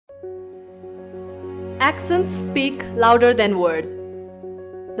Actions speak louder than words.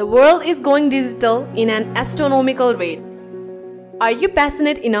 The world is going digital in an astronomical rate. Are you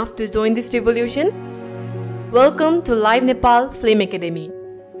passionate enough to join this revolution? Welcome to Live Nepal Film Academy.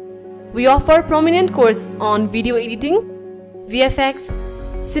 We offer prominent courses on video editing, VFX,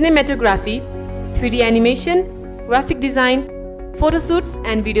 cinematography, 3D animation, graphic design, photo shoots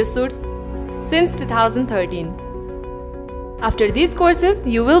and video shoots since 2013. After these courses,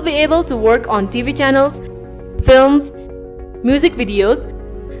 you will be able to work on TV channels, films, music videos,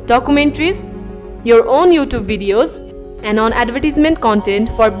 documentaries, your own YouTube videos, and on advertisement content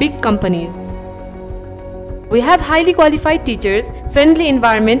for big companies. We have highly qualified teachers, friendly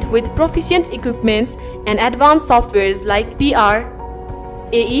environment with proficient equipments and advanced softwares like PR,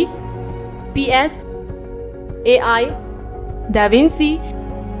 AE, PS, AI, DaVinci,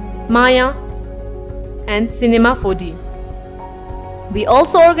 Maya, and Cinema 4D. We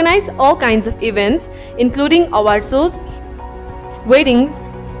also organize all kinds of events including award shows, weddings,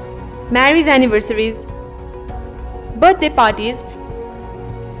 marriage anniversaries, birthday parties,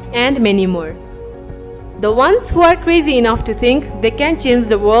 and many more. The ones who are crazy enough to think they can change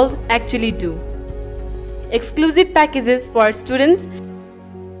the world actually do. Exclusive packages for students,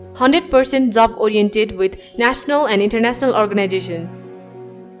 100% job oriented with national and international organizations.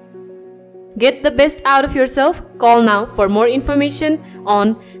 Get the best out of yourself. Call now for more information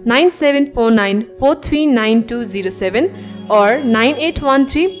on 9749439207 or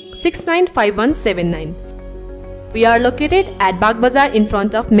 9813695179. We are located at Bagbazar in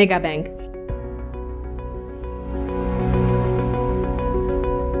front of Mega Bank.